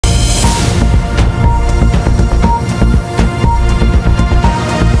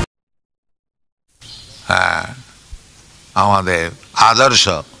আমাদের আদর্শ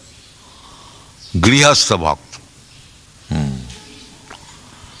গৃহস্থ ভক্ত।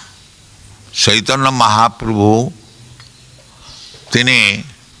 চৈতন্য মহাপ্রভু তিনি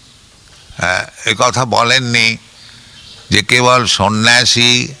একথা বলেননি যে কেবল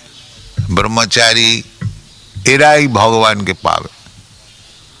সন্ন্যাসী ব্রহ্মচারী এরাই ভগবানকে পাবে,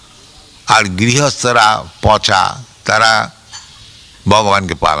 আর গৃহস্থরা পচা তারা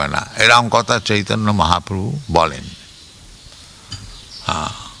ভগবানকে পাবে না, এরকম কথা চৈতন্য মহাপ্রভু বলেন।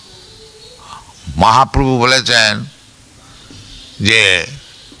 মহাপ্রভু বলেছেন যে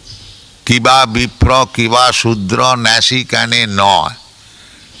কিবা বিপ্র কিবা শূদ্র ন্যাসী কানে নয়,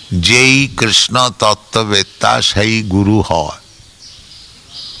 যেই কৃষ্ণ তত্ত্ববেত্তা সেই গুরু হয়।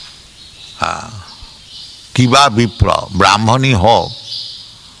 কিবা বিপ্র, ব্রাহ্মণই হোক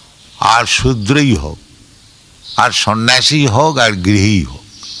আর শূদ্রই হোক আর সন্ন্যাসী হোক আর গৃহী হোক,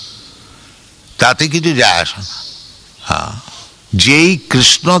 তাতে কিছু যায় আসে না। যেই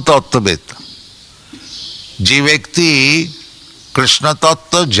কৃষ্ণ তত্ত্ববেত্তা, যে ব্যক্তি কৃষ্ণ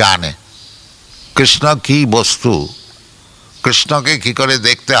তত্ত্ব জানে, কৃষ্ণ কি বস্তু, কৃষ্ণকে কি করে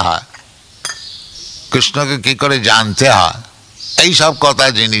দেখতে হয়, কৃষ্ণকে কি করে জানতে হয়, এই সব কথা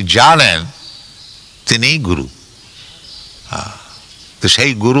যিনি জানেন তিনিই গুরু। তো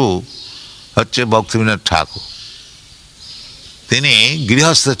সেই গুরু হচ্ছে ভক্তিবিনোদ ঠাকুর। তিনি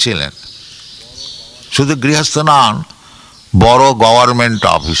গৃহস্থ ছিলেন, শুধু গৃহস্থ নন, বড় গভর্নমেন্ট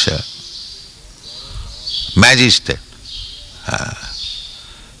অফিসার, ম্যাজিস্ট্রেট।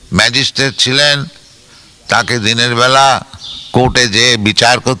 ম্যাজিস্ট্রেট ছিলেন, তাকে দিনের বেলা কোর্টে যেয়ে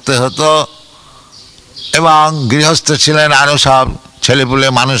বিচার করতে হতো, এবং গৃহস্থ ছিলেন আরও সব ছেলেপুলে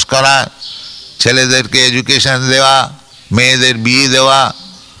মানুষ করা, ছেলেদেরকে এডুকেশন দেওয়া, মেয়েদের বিয়ে দেওয়া,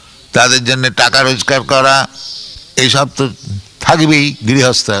 তাদের জন্য টাকা রোজগার করা, এইসব তো থাকবেই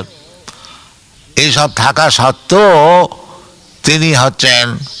গৃহস্থের। এইসব থাকা সত্ত্বেও তিনি হচ্ছেন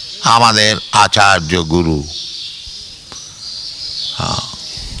আমাদের আচার্য গুরু।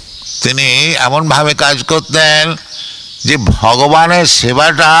 তিনি এমনভাবে কাজ করতেন যে ভগবানের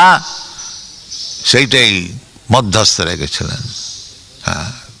সেবাটা সেইটাই মধ্যস্থ রেখেছিলেন।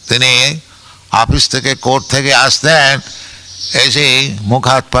 তিনি অফিস থেকে কোর্ট থেকে আসতেন, এসে মুখ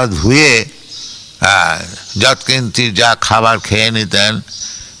হাত পা ধুয়ে যৎকিঞ্চিৎ যা খাবার খেয়ে নিতেন,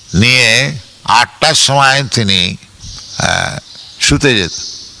 নিয়ে 8টার সময় তিনি শুতে যেতেন,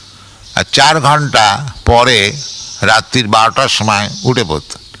 আর 4 ঘন্টা পরে রাত্রির 12টার সময় উঠে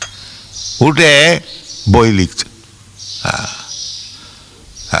পড়তেন, উঠে বই লিখতেন।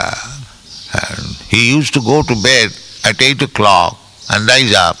 He used to go to bed at 8 o'clock and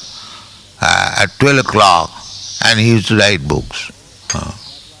rise up at 12 o'clock, and he used to write books.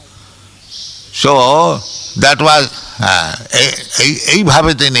 So that was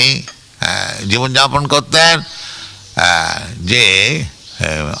এইভাবে তিনি জীবনযাপন করতেন। যে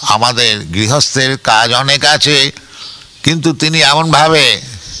আমাদের গৃহস্থের কাজ অনেক আছে, কিন্তু তিনি এমনভাবে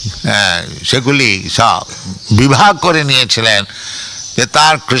সেগুলি সব বিভাগ করে নিয়েছিলেন যে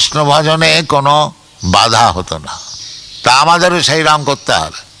তার কৃষ্ণ ভজনে কোনো বাধা হতো না। তা আমাদেরও সেই রাম করতে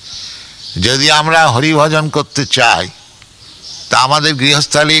হবে। যদি আমরা হরিভজন করতে চাই, তা আমাদের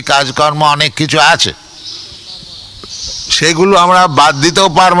গৃহস্থলী কাজকর্ম অনেক কিছু আছে, সেগুলো আমরা বাদ দিতেও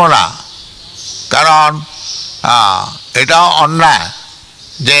পারবো না, কারণ এটাও অন্যায়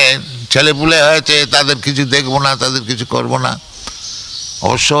যে ছেলেপুলে হয়েছে তাদের কিছু দেখবো না, তাদের কিছু করব না।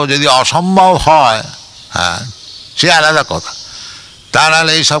 অবশ্য যদি অসম্ভব হয়, সে আলাদা কথা, তা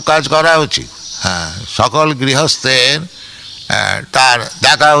নাহলে এইসব কাজ করা উচিত। সকল গৃহস্থের তার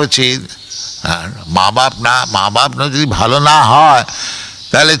দেখা উচিত। মা বাপ না যদি ভালো না হয়,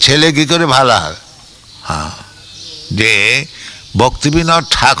 তাহলে ছেলে কী করে ভালো হবে? যে ভক্তিবিনোদ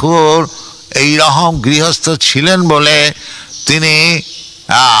ঠাকুর এইরকম গৃহস্থ ছিলেন বলে তিনি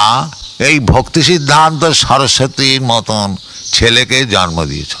এই ভক্তি সিদ্ধান্ত সরস্বতীর মতন ছেলেকে জন্ম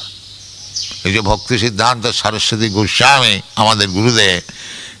দিয়েছেন। এই যে ভক্তি সিদ্ধান্ত সরস্বতী গোস্বামী আমাদের গুরুদেব,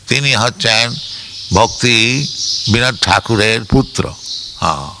 তিনি হচ্ছেন ভক্তি বিনোদ ঠাকুরের পুত্র।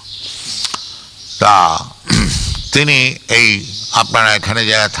 তা তিনি এই আপনারা এখানে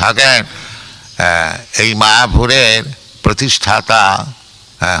যারা থাকেন, এই মায়াপুরের প্রতিষ্ঠাতা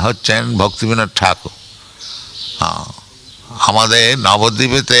হচ্ছেন ভক্তিবিনোদ ঠাকুর। আমাদের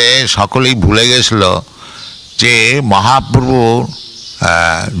নবদ্বীপেতে সকলেই ভুলে গেছিল যে মহাপ্রভুর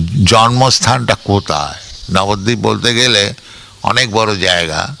জন্মস্থানটা কোথায়। নবদ্বীপ বলতে গেলে অনেক বড়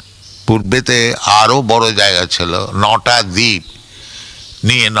জায়গা, পূর্বেতে আরও বড় জায়গা ছিল, 9টা দ্বীপ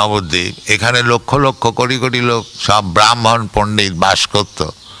নিয়ে নবদ্বীপ। এখানে লক্ষ লক্ষ কোটি কোটি লোক, সব ব্রাহ্মণ পণ্ডিত বাস করত।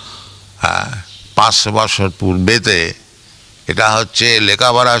 500 বছর পূর্বেতে এটা হচ্ছে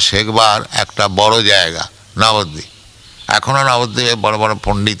লেখাপড়া শেখবার একটা বড় জায়গা নবদ্বীপ। এখনও নবদ্বীপে বড় বড়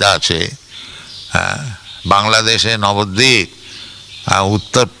পণ্ডিত আছে। বাংলাদেশে নবদ্বীপ,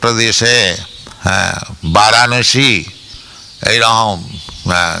 উত্তরপ্রদেশে বারাণসী, এইরকম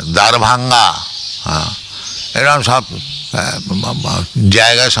দারভাঙ্গা, এরকম সব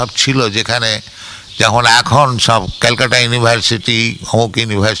জায়গা সব ছিল যেখানে, যখন এখন সব ক্যালকাটা ইউনিভার্সিটি, অমুক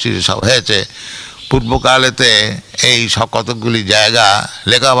ইউনিভার্সিটি সব হয়েছে, পূর্বকালেতে এই সব কতকগুলি জায়গা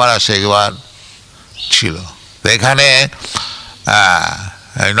লেখাপড়া শেখবার ছিল। তো এখানে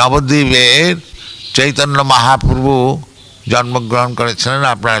নবদ্বীপের চৈতন্য মহাপ্রভু জন্মগ্রহণ করেছিলেন,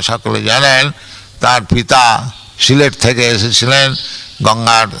 আপনারা সকলে জানেন। তার পিতা সিলেট থেকে এসেছিলেন,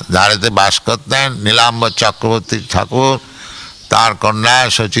 গঙ্গার ধারেতে বাস করতেন, নীলাম্বর চক্রবর্তী ঠাকুর, তার কন্যা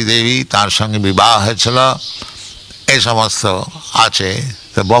শচী দেবী, তার সঙ্গে বিবাহ হয়েছিল, এই সমস্ত আছে।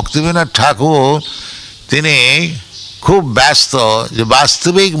 তো ভক্তিবিনোদ ঠাকুর তিনি খুব ব্যস্ত যে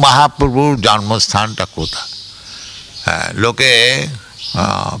বাস্তবিক মহাপ্রভুর জন্মস্থানটা কোথায়। লোকে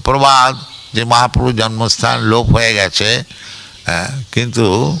প্রবাদ যে মহাপ্রভুর জন্মস্থান লোপ হয়ে গেছে, কিন্তু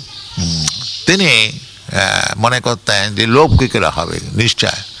তিনি মনে করতেন যে লোপ কী করে হবে,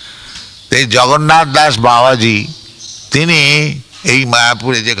 নিশ্চয়। এই জগন্নাথ দাস বাবাজি তিনি এই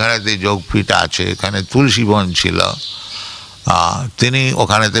মায়াপুরে যেখানেতে যোগপীঠ আছে, এখানে তুলসী বন ছিল, তিনি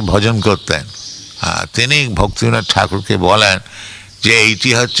ওখানেতে ভজন করতেন। তিনি ভক্তিবিনোদ ঠাকুরকে বলেন যে এইটি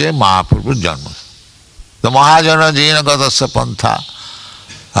হচ্ছে মহাপ্রভুর জন্ম। তো মহাজন জিনগতস্য পন্থা,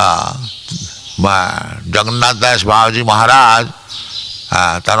 জগন্নাথ দাস বাবাজি মহারাজ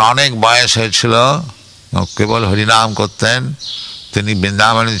তার অনেক বয়স হয়েছিল, কেবল হরিনাম করতেন। তিনি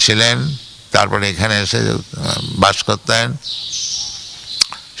বৃন্দাবনে ছিলেন, তারপরে এখানে এসে বাস করতেন।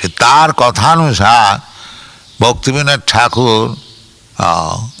 সে তার কথানুসার ভক্তিবিনোদ ঠাকুর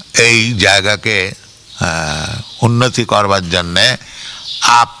এই জায়গাকে উন্নতি করবার জন্যে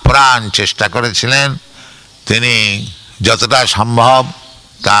আপ্রাণ চেষ্টা করেছিলেন। তিনি যতটা সম্ভব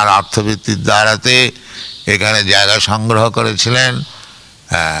তার অর্থবৃত্তির দ্বারাতে এখানে জায়গা সংগ্রহ করেছিলেন।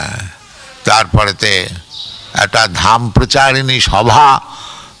 তারপরেতে একটা ধাম প্রচারিণী সভা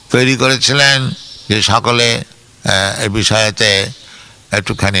তৈরি করেছিলেন, যে সকলে এ বিষয়েতে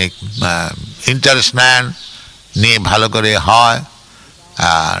একটুখানি ইন্টারেস্ট নেন, নিয়ে ভালো করে হয়।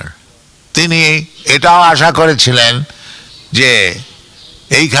 আর তিনি এটাও আশা করেছিলেন যে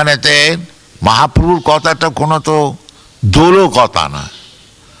এইখানেতে মহাপ্রভুর কথাটা কোনো তো দোলো কথা না,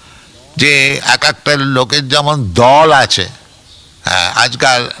 যে এক একটা লোকের যেমন দল আছে,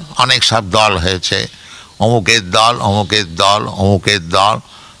 আজকাল অনেক সব দল হয়েছে, অমুকের দল, অমুকের দল, অমুকের দল,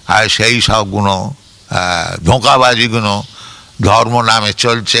 আর সেই সবগুলো ধোঁকাবাজিগুলো ধর্ম নামে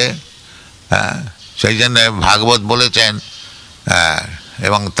চলছে। সেই জন্য ভাগবত বলেছেন,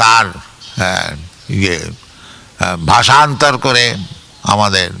 এবং তার ভাষান্তর করে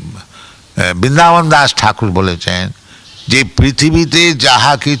আমাদের বৃন্দাবন দাস ঠাকুর বলেছেন যে পৃথিবীতে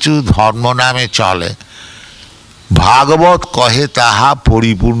যাহা কিছু ধর্ম নামে চলে, ভাগবত কহে তাহা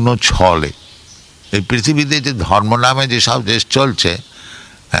পরিপূর্ণ ছলে। এই পৃথিবীতে যে ধর্ম নামে যেসব দেশ চলছে,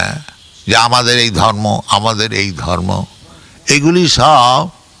 যে আমাদের এই ধর্ম, আমাদের এই ধর্ম, এগুলি সব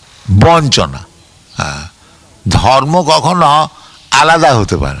বঞ্চনা। ধর্ম কখনো আলাদা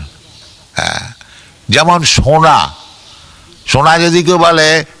হতে পারে। যেমন সোনা, সোনা যদি কেউ বলে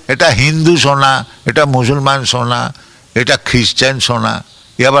এটা হিন্দু সোনা, এটা মুসলমান সোনা, এটা খ্রিস্টান সোনা,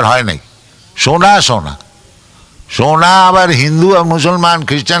 এ আবার হয় নাকি? সোনা সোনা, সোনা আবার হিন্দু আর মুসলমান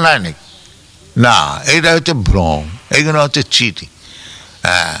খ্রিস্টান হয় নাকি? না, এটা হচ্ছে ভ্রম, এইগুলো হচ্ছে চিঠি।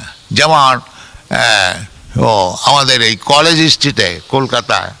 যেমন আমাদের এই কলেজ স্ট্রিটে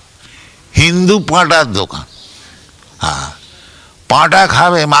কলকাতায় হিন্দু পাঁটার দোকান, পাঁটা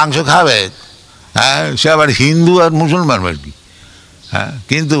খাবে, মাংস খাবে, সে আবার হিন্দু আর মুসলমান বাড়ি,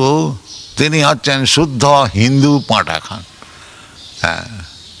 কিন্তু তিনি হচ্ছেন শুদ্ধ হিন্দু পাঁটা খান।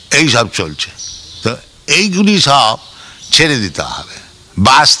 এই সব চলছে। তো এইগুলি সব ছেড়ে দিতে হবে।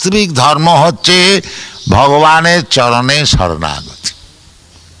 বাস্তবিক ধর্ম হচ্ছে ভগবানের চরণে শরণাগতি,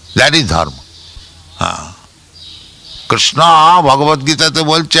 দ্যাট ইজ ধর্ম। কৃষ্ণ ভগবদ্গীতাতে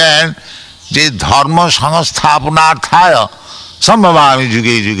বলছেন যে ধর্ম সংস্থাপনার্থায় সম্ভবামি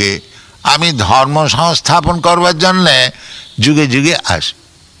যুগে যুগে, আমি ধর্ম সংস্থাপন করবার জন্যে যুগে যুগে আসি।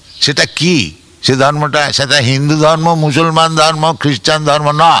 সেটা কি? সে ধর্মটা, সেটা হিন্দু ধর্ম, মুসলমান ধর্ম, খ্রিস্টান ধর্ম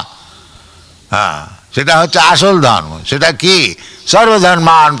নয়। সেটা হচ্ছে আসল ধর্ম। সেটা কি?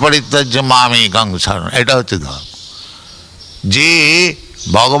 সর্বধর্মান পরিত্যজ্য মামেকং শরণম, এটা হচ্ছে ধর্ম। যে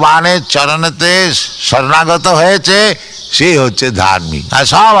ভগবানের চরণেতে শরণাগত হয়েছে সে হচ্ছে ধার্মিক, আর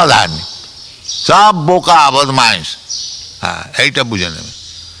সব অধার্মিক, সব বোকা বদমাইশ। এইটা বুঝে নেবে।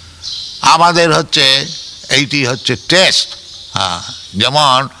 আমাদের হচ্ছে এইটি হচ্ছে টেস্ট।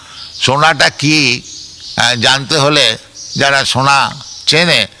 যেমন সোনাটা কি জানতে হলে যারা সোনা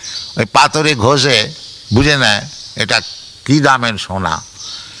চেনে ওই পাথরে ঘষে বুঝে নেয় এটা কী দামের সোনা,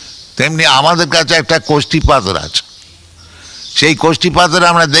 তেমনি আমাদের কাছে একটা কোষ্ঠী পাথর আছে। সেই কোষ্ঠী পাথরে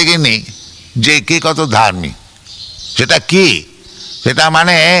আমরা দেখিনি যে কে কত ধার্মিক। সেটা কি? সেটা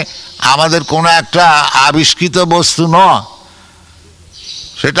মানে আমাদের কোনো একটা আবিষ্কৃত বস্তু নয়,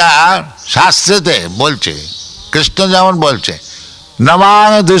 সেটা শাস্ত্রেতে বলছে। কৃষ্ণ যেমন বলছে, নমাং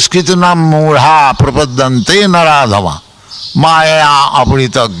দুষ্কৃত নাম মূঢ়া প্রপদ্যন্তে নরাধমা মায়া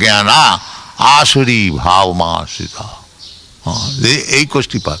অপহৃত জ্ঞানা আসুরি ভাবমাশ্রিতা। এই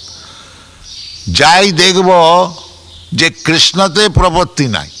কোষ্ঠীপাত। যাই দেখব যে কৃষ্ণতে প্রপত্তি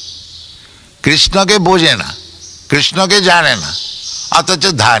নাই, কৃষ্ণকে বোঝে না, কৃষ্ণকে জানে না, অথচ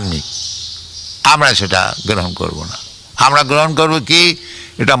ধার্মিক, আমরা সেটা গ্রহণ করব না। আমরা গ্রহণ করব কি?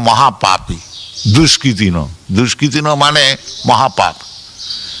 এটা মহাপাপী, দুষ্কৃতিন। দুষ্কৃতিন মানে মহাপাপ,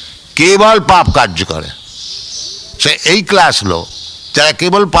 কেবল পাপ কার্য করে। সে এই ক্লাস লোক যারা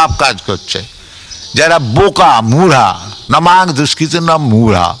কেবল পাপ কাজ করছে, যারা বোকা মূঢ়া, নমাং দুষ্কৃতিন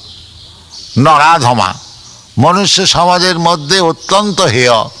মূঢ়া নরাধমা, মনুষ্য সমাজের মধ্যে অত্যন্ত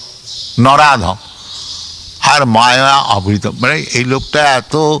হেয় নরাধম, আর মায়া অবৃত। মানে এই লোকটা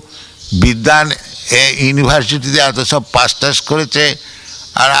এত বিদ্যান ইউনিভার্সিটিতে এত সব পাস টাস করেছে,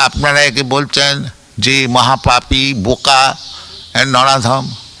 আর আপনারা একে বলছেন যে মহাপাপী, বোকা, নরাধম।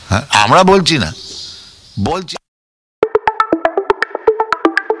 আমরা বলছি না, বলছি